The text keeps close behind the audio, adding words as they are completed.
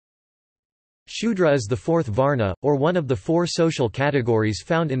Shudra is the fourth varna, or one of the four social categories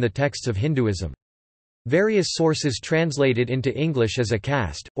found in the texts of Hinduism. Various sources translate it into English as a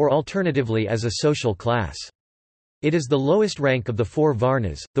caste, or alternatively as a social class. It is the lowest rank of the four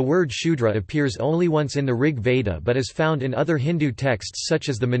varnas. The word Shudra appears only once in the Rig Veda but is found in other Hindu texts such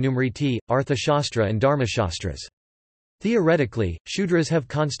as the Manusmriti, Arthashastra, and Dharmashastras. Theoretically, Shudras have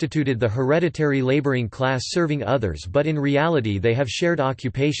constituted the hereditary laboring class serving others, but in reality they have shared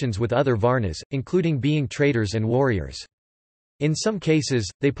occupations with other varnas, including being traders and warriors. In some cases,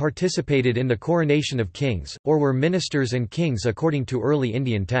 they participated in the coronation of kings, or were ministers and kings according to early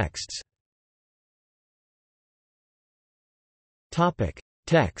Indian texts.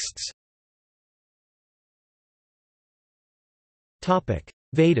 Texts.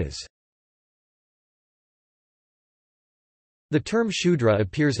 Vedas. The term Shudra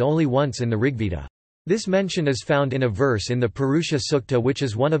appears only once in the Rigveda. This mention is found in a verse in the Purusha Sukta, which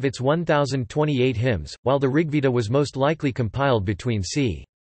is one of its 1028 hymns, while the Rigveda was most likely compiled between c.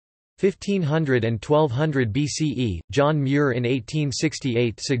 1500 and 1200 BCE. John Muir in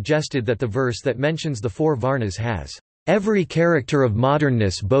 1868 suggested that the verse that mentions the four varnas has every character of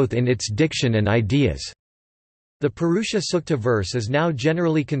modernness both in its diction and ideas. The Purusha Sukta verse is now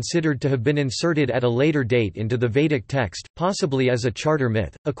generally considered to have been inserted at a later date into the Vedic text, possibly as a charter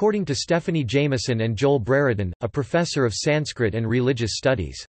myth. According to Stephanie Jameson and Joel Brereton, a professor of Sanskrit and religious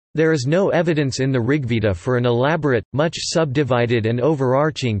studies, there is no evidence in the Rigveda for an elaborate, much subdivided and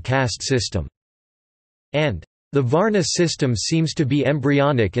overarching caste system, and the Varna system seems to be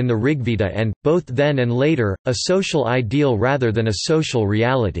embryonic in the Rigveda and, both then and later, a social ideal rather than a social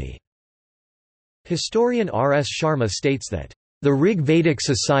reality. Historian R. S. Sharma states that, "...the Rig Vedic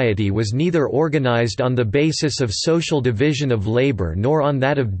society was neither organized on the basis of social division of labor nor on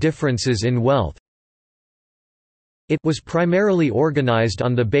that of differences in wealth. It was primarily organized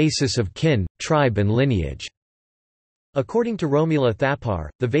on the basis of kin, tribe and lineage." According to Romila Thapar,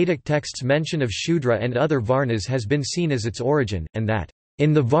 the Vedic text's mention of Shudra and other varnas has been seen as its origin, and that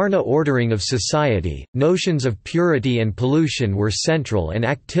in the Varna ordering of society, notions of purity and pollution were central and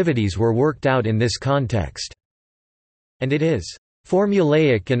activities were worked out in this context. And it is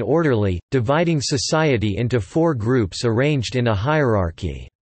formulaic and orderly, dividing society into four groups arranged in a hierarchy.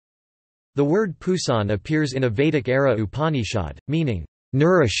 The word Pusan appears in a Vedic-era Upanishad, meaning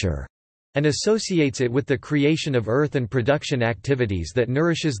nourisher, and associates it with the creation of earth and production activities that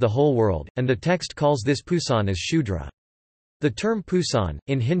nourishes the whole world, and the text calls this Pusan as Shudra. The term Pusan,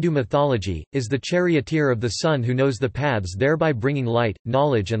 in Hindu mythology, is the charioteer of the sun who knows the paths, thereby bringing light,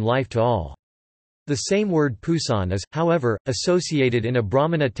 knowledge and life to all. The same word Pusan is, however, associated in a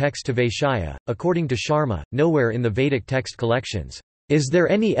Brahmana text to Vaishya. According to Sharma, nowhere in the Vedic text collections is there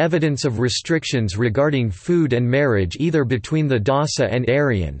any evidence of restrictions regarding food and marriage either between the Dasa and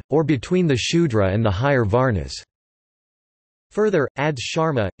Aryan, or between the Shudra and the higher Varnas. Further, adds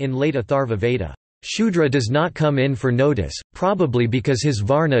Sharma, in late Atharva Veda, Shudra does not come in for notice, probably because his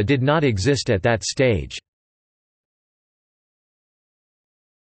Varna did not exist at that stage.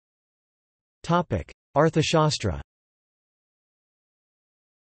 Arthashastra.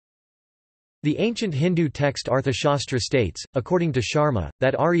 The ancient Hindu text Arthashastra states, according to Sharma,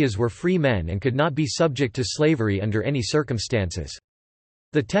 that Aryas were free men and could not be subject to slavery under any circumstances.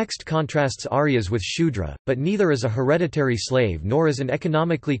 The text contrasts Aryas with Shudra, but neither as a hereditary slave nor as an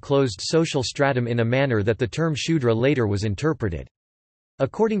economically closed social stratum in a manner that the term Shudra later was interpreted.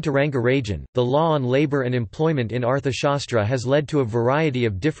 According to Rangarajan, the law on labor and employment in Arthashastra has led to a variety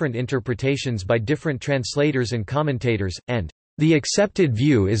of different interpretations by different translators and commentators, and the accepted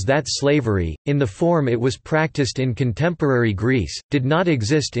view is that slavery, in the form it was practiced in contemporary Greece, did not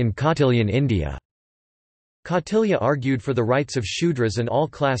exist in Kautilyan India. Kautilya argued for the rights of Shudras and all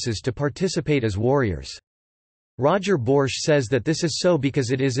classes to participate as warriors. Roger Borsch says that this is so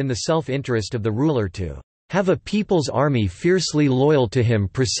because it is in the self-interest of the ruler to have a people's army fiercely loyal to him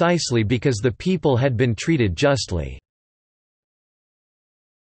precisely because the people had been treated justly.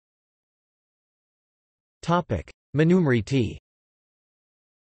 Manusmriti.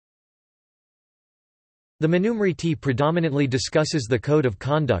 The Manusmriti predominantly discusses the code of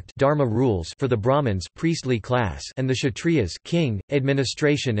conduct dharma rules for the Brahmins priestly class and the Kshatriyas king,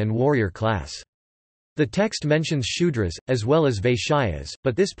 administration and warrior class. The text mentions Shudras, as well as Vaishyas,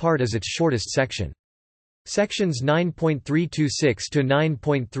 but this part is its shortest section. Sections 9.326 to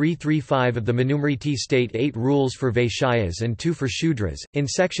 9.335 of the Manusmriti state 8 rules for Vaishyas and 2 for Shudras. In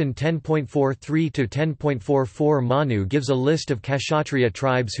section 10.43 to 10.44, Manu gives a list of Kshatriya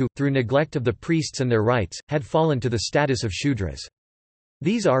tribes who, through neglect of the priests and their rights, had fallen to the status of Shudras.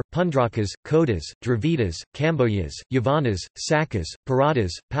 These are, Pundrakas, Kodas, Dravidas, Kamboyas, Yavanas, Sakas,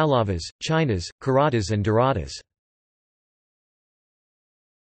 Paradas, Pallavas, Chinas, Karatas and Duratas.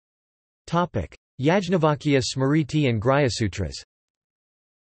 Yajnavalkya Smriti and Grihasutras.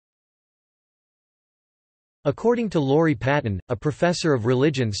 According to Laurie Patton, a professor of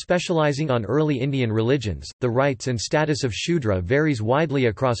religion specializing on early Indian religions, the rights and status of Shudra varies widely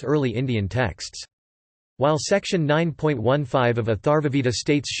across early Indian texts. While Section 9.15 of Atharvaveda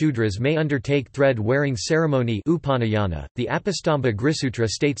states Shudras may undertake thread-wearing ceremony upanayana, the Apastamba Grisutra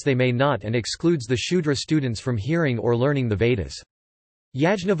states they may not and excludes the Shudra students from hearing or learning the Vedas.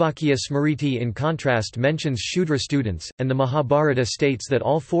 Yajnavalkya Smriti in contrast mentions Shudra students, and the Mahabharata states that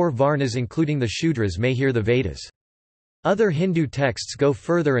all four Varnas including the Shudras may hear the Vedas. Other Hindu texts go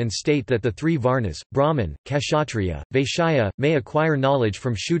further and state that the three Varnas, Brahman, Kshatriya, Vaishya, may acquire knowledge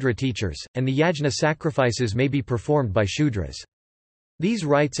from Shudra teachers, and the yajna sacrifices may be performed by Shudras. These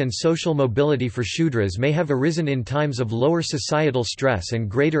rights and social mobility for Shudras may have arisen in times of lower societal stress and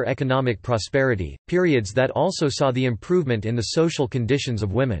greater economic prosperity, periods that also saw the improvement in the social conditions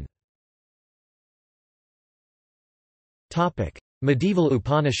of women. Medieval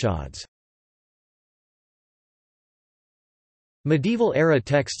Upanishads. Medieval-era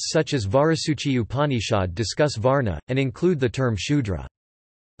texts such as Varasuchi Upanishad discuss Varna, and include the term Shudra.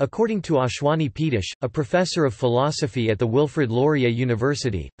 According to Ashwani Pedish, a professor of philosophy at the Wilfrid Laurier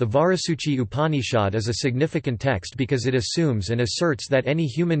University, the Varasuchi Upanishad is a significant text because it assumes and asserts that any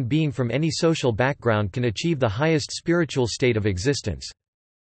human being from any social background can achieve the highest spiritual state of existence.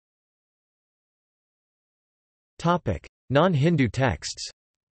 Non-Hindu texts.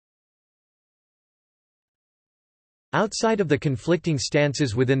 Outside of the conflicting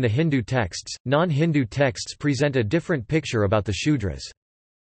stances within the Hindu texts, non-Hindu texts present a different picture about the Shudras.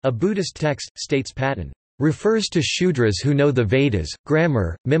 A Buddhist text, states Patton, refers to Shudras who know the Vedas,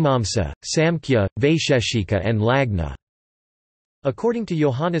 grammar, Mimamsa, Samkhya, Vaisheshika and Lagna. According to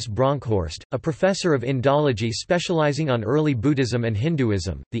Johannes Bronkhorst, a professor of Indology specializing on early Buddhism and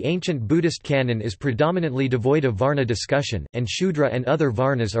Hinduism, the ancient Buddhist canon is predominantly devoid of Varna discussion, and Shudra and other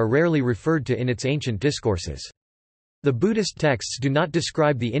Varnas are rarely referred to in its ancient discourses. The Buddhist texts do not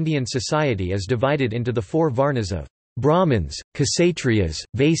describe the Indian society as divided into the four Varnas of Brahmins, Kshatriyas,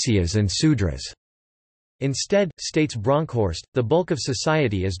 Vaisyas and Sudras. Instead, states Bronkhorst, the bulk of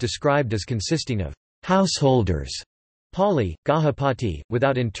society is described as consisting of householders, Pali, Gahapati,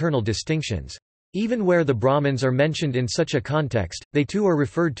 without internal distinctions. Even where the Brahmins are mentioned in such a context, they too are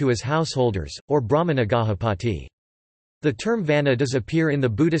referred to as householders, or Brahmana Gahapati. The term Vana does appear in the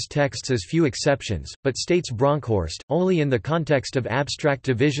Buddhist texts as few exceptions, but states Bronkhorst, only in the context of abstract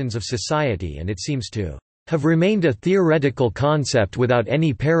divisions of society, and it seems to have remained a theoretical concept without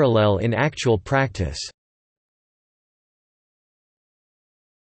any parallel in actual practice.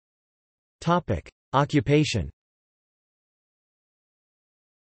 Occupation.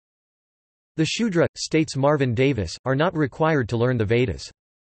 The Shudra, states Marvin Davis, are not required to learn the Vedas.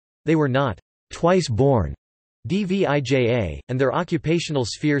 They were not twice born Dvija, and their occupational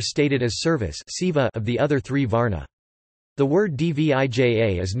sphere stated as service of the other three Varna. The word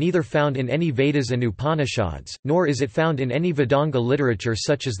Dvija is neither found in any Vedas and Upanishads, nor is it found in any Vedanga literature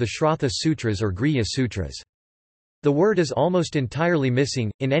such as the Shratha Sutras or Griya Sutras. The word is almost entirely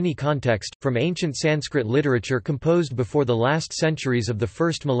missing, in any context, from ancient Sanskrit literature composed before the last centuries of the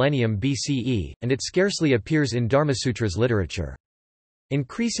first millennium BCE, and it scarcely appears in Dharmasutras literature.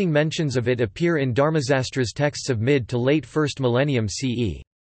 Increasing mentions of it appear in Dharmasastra's texts of mid to late 1st millennium CE.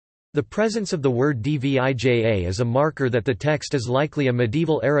 The presence of the word Dvija is a marker that the text is likely a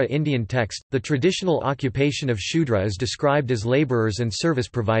medieval-era Indian text. The traditional occupation of Shudra is described as laborers and service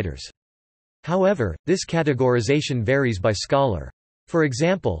providers. However, this categorization varies by scholar. For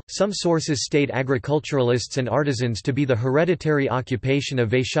example, some sources state agriculturalists and artisans to be the hereditary occupation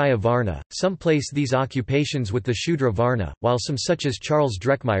of Vaishya Varna, some place these occupations with the Shudra Varna, while some such as Charles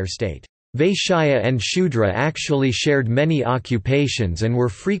Dreckmeyer state, Vaishya and Shudra actually shared many occupations and were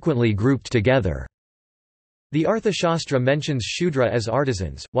frequently grouped together. The Arthashastra mentions Shudra as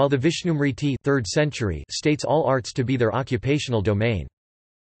artisans, while the Vishnumriti 3rd century states all arts to be their occupational domain.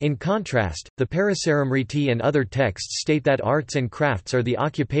 In contrast, the Parasaramriti and other texts state that arts and crafts are the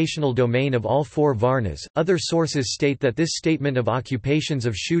occupational domain of all four Varnas. Other sources state that this statement of occupations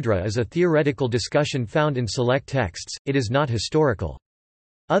of Shudra is a theoretical discussion found in select texts, it is not historical.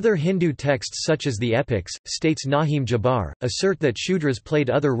 Other Hindu texts such as the epics, states Nahim Jabbar, assert that Shudras played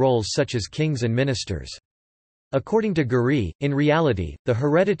other roles such as kings and ministers. According to Guri, in reality, the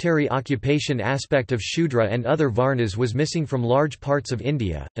hereditary occupation aspect of Shudra and other Varnas was missing from large parts of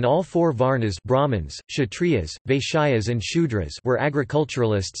India, and all four Varnas Brahmins, Kshatriyas, Vaishyas and Shudras were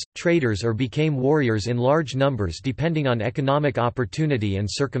agriculturalists, traders or became warriors in large numbers depending on economic opportunity and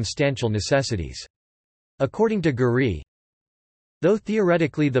circumstantial necessities. According to Guri, though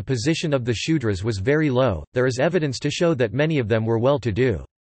theoretically the position of the Shudras was very low, there is evidence to show that many of them were well-to-do.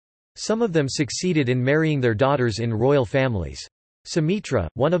 Some of them succeeded in marrying their daughters in royal families. Sumitra,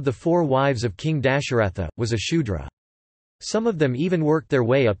 one of the four wives of King Dasharatha, was a Shudra. Some of them even worked their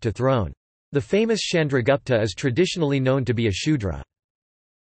way up to throne. The famous Chandragupta is traditionally known to be a Shudra.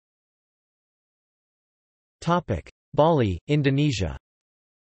 Bali, Indonesia.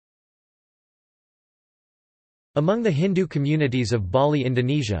 Among the Hindu communities of Bali,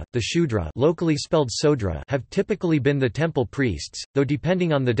 Indonesia, the Shudra, locally spelled Sodra, have typically been the temple priests, though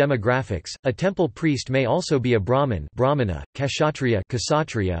depending on the demographics, a temple priest may also be a Brahmin Brahmana, Kshatriya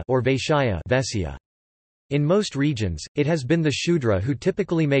Kshatriya, or Vaishya Vesya. In most regions, it has been the Shudra who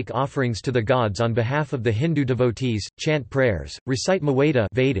typically make offerings to the gods on behalf of the Hindu devotees, chant prayers, recite Maweda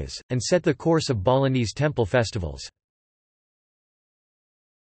Vedas, and set the course of Balinese temple festivals.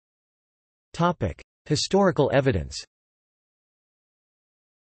 Historical evidence.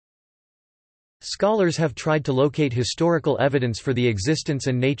 Scholars have tried to locate historical evidence for the existence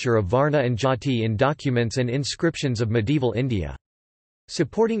and nature of Varna and Jati in documents and inscriptions of medieval India.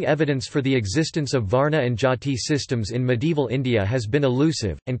 Supporting evidence for the existence of Varna and Jati systems in medieval India has been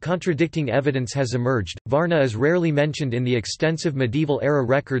elusive, and contradicting evidence has emerged. Varna is rarely mentioned in the extensive medieval era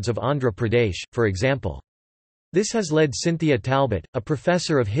records of Andhra Pradesh, for example. This has led Cynthia Talbot, a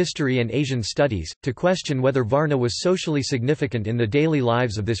professor of history and Asian studies, to question whether Varna was socially significant in the daily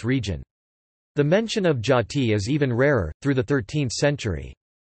lives of this region. The mention of Jati is even rarer, through the 13th century.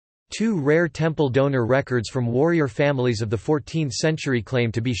 Two rare temple donor records from warrior families of the 14th century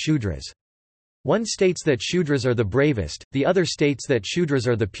claim to be Shudras. One states that Shudras are the bravest, the other states that Shudras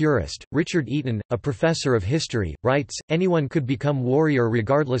are the purest. Richard Eaton, a professor of history, writes, anyone could become warrior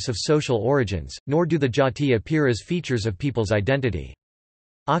regardless of social origins, nor do the Jati appear as features of people's identity.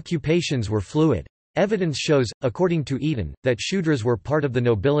 Occupations were fluid. Evidence shows, according to Eaton, that Shudras were part of the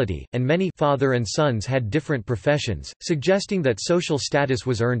nobility, and many father and sons had different professions, suggesting that social status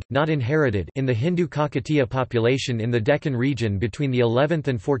was earned, not inherited. In the Hindu Kakatiya population in the Deccan region between the 11th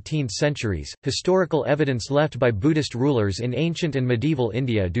and 14th centuries, historical evidence left by Buddhist rulers in ancient and medieval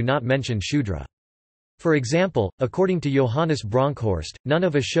India do not mention Shudra. For example, according to Johannes Bronkhorst, none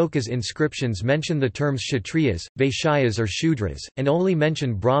of Ashoka's inscriptions mention the terms Kshatriyas, Vaishyas or Shudras, and only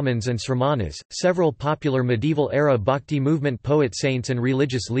mention Brahmins and Sramanas. Several popular medieval era Bhakti movement poet saints and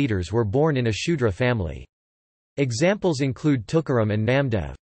religious leaders were born in a Shudra family. Examples include Tukaram and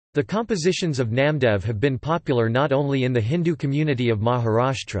Namdev. The compositions of Namdev have been popular not only in the Hindu community of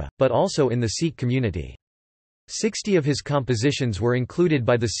Maharashtra, but also in the Sikh community. 60 of his compositions were included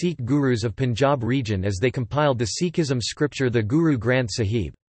by the Sikh gurus of Punjab region as they compiled the Sikhism scripture the Guru Granth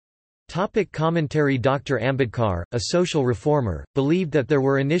Sahib. Topic commentary. Dr. Ambedkar, a social reformer, believed that there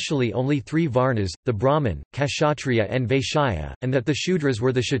were initially only three Varnas, the Brahmin, Kshatriya and Vaishya, and that the Shudras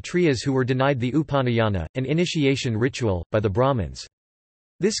were the Kshatriyas who were denied the Upanayana, an initiation ritual, by the Brahmins.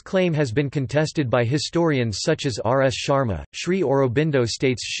 This claim has been contested by historians such as R. S. Sharma. Sri Aurobindo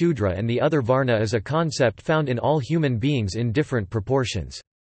states Shudra and the other Varna is a concept found in all human beings in different proportions.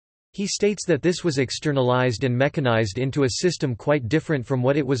 He states that this was externalized and mechanized into a system quite different from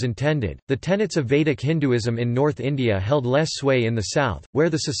what it was intended. The tenets of Vedic Hinduism in North India held less sway in the south,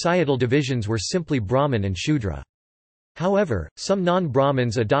 where the societal divisions were simply Brahmin and Shudra. However, some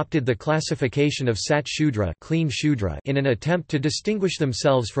non-Brahmins adopted the classification of Sat Shudra, clean Shudra in an attempt to distinguish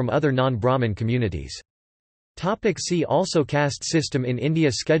themselves from other non-Brahmin communities. See also Caste system in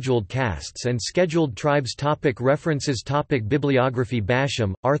India. Scheduled castes and scheduled tribes. References. Bibliography.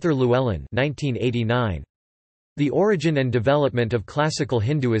 Basham, Arthur Llewellyn 1989. The Origin and Development of Classical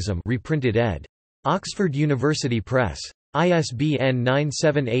Hinduism, reprinted ed. Oxford University Press. ISBN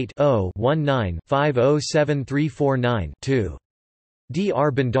 978-0-19-507349-2. D.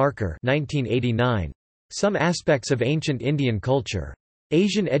 R. Bhandarkar 1989. Some Aspects of Ancient Indian Culture.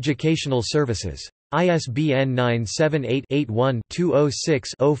 Asian Educational Services. ISBN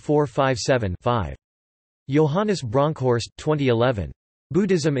 978-81-206-0457-5. Johannes Bronkhorst 2011.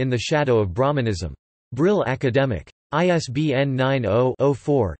 Buddhism in the Shadow of Brahmanism. Brill Academic. ISBN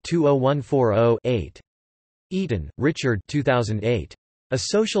 90-04-20140-8. Eaton, Richard 2008. A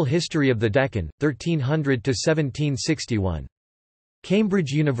Social History of the Deccan, 1300–1761.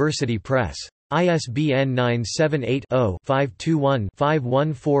 Cambridge University Press. ISBN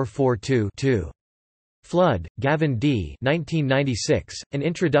 978-0-521-51442-2. Flood, Gavin D. 1996, An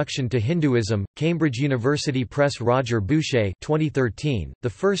Introduction to Hinduism, Cambridge University Press. Roger Boucher 2013, The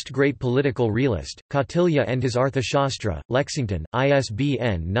First Great Political Realist, Kautilya and His Arthashastra, Lexington,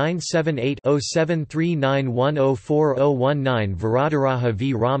 ISBN 978-0739104019. Varadaraja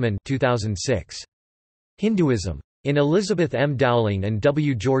v. Raman 2006. Hinduism. In Elizabeth M. Dowling and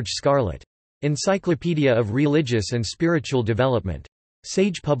W. George Scarlett. Encyclopedia of Religious and Spiritual Development.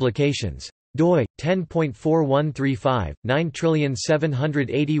 Sage Publications. doi 10.4135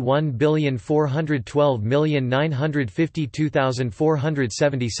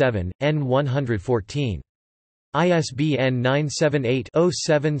 9781412952477 N114. ISBN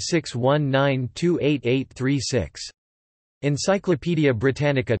 978-0761928836. Encyclopædia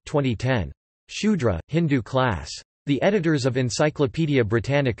Britannica 2010. Shudra, Hindu Class. The Editors of Encyclopædia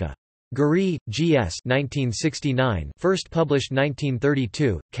Britannica. Guri, G.S. 1969, first published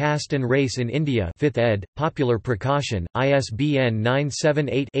 1932, Caste and Race in India 5th ed., Popular Prakashan, ISBN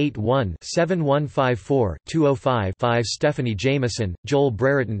 978-81-7154-205-5. Stephanie Jameson, Joel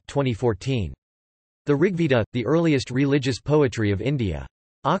Brereton 2014. The Rigveda, The Earliest Religious Poetry of India.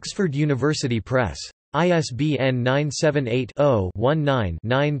 Oxford University Press. ISBN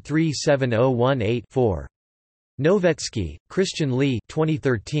 978-0-19-937018-4. Novetsky, Christian Lee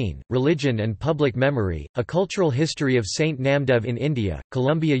 2013, Religion and Public Memory, A Cultural History of Saint Namdev in India,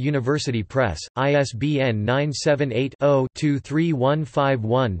 Columbia University Press, ISBN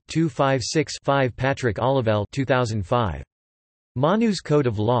 978-0-23151-256-5. Patrick Olivelle 2005. Manu's Code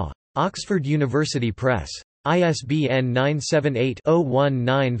of Law. Oxford University Press. ISBN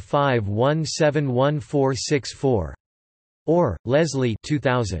 978-0195171464. Orr, Leslie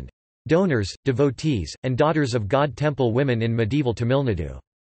 2000. Donors, Devotees, and Daughters of God Temple Women in Medieval Tamil Nadu.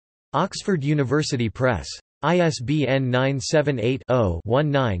 Oxford University Press. ISBN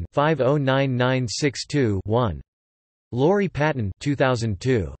 978-0-19-509962-1. Laurie Patton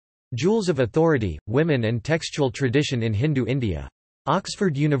 2002. Jewels of Authority, Women and Textual Tradition in Hindu India.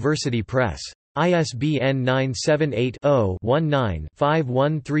 Oxford University Press. ISBN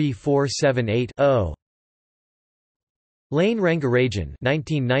 978-0-19-513478-0. Lane Rangarajan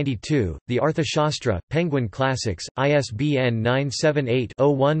 1992, The Arthashastra, Penguin Classics, ISBN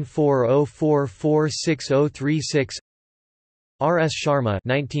 978-0140446036. R. S. Sharma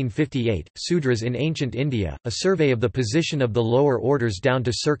 1958, Sudras in Ancient India, a survey of the position of the lower orders down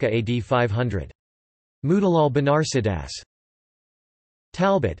to circa AD 500. Motilal Banarsidass.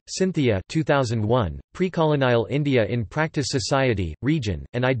 Talbot, Cynthia 2001, Precolonial India in Practice Society, Region,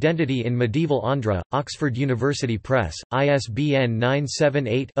 and Identity in Medieval Andhra, Oxford University Press, ISBN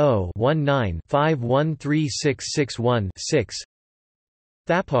 978-0-19-513661-6.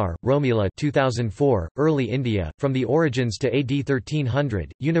 Thapar, Romila 2004, Early India, From the Origins to AD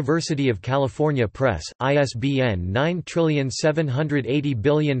 1300, University of California Press, ISBN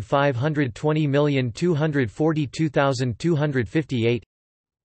 9780520242258.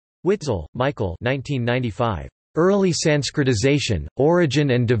 Witzel, Michael 1995. Early Sanskritization, Origin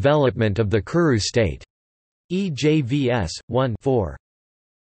and Development of the Kuru State. EJVS 1 4.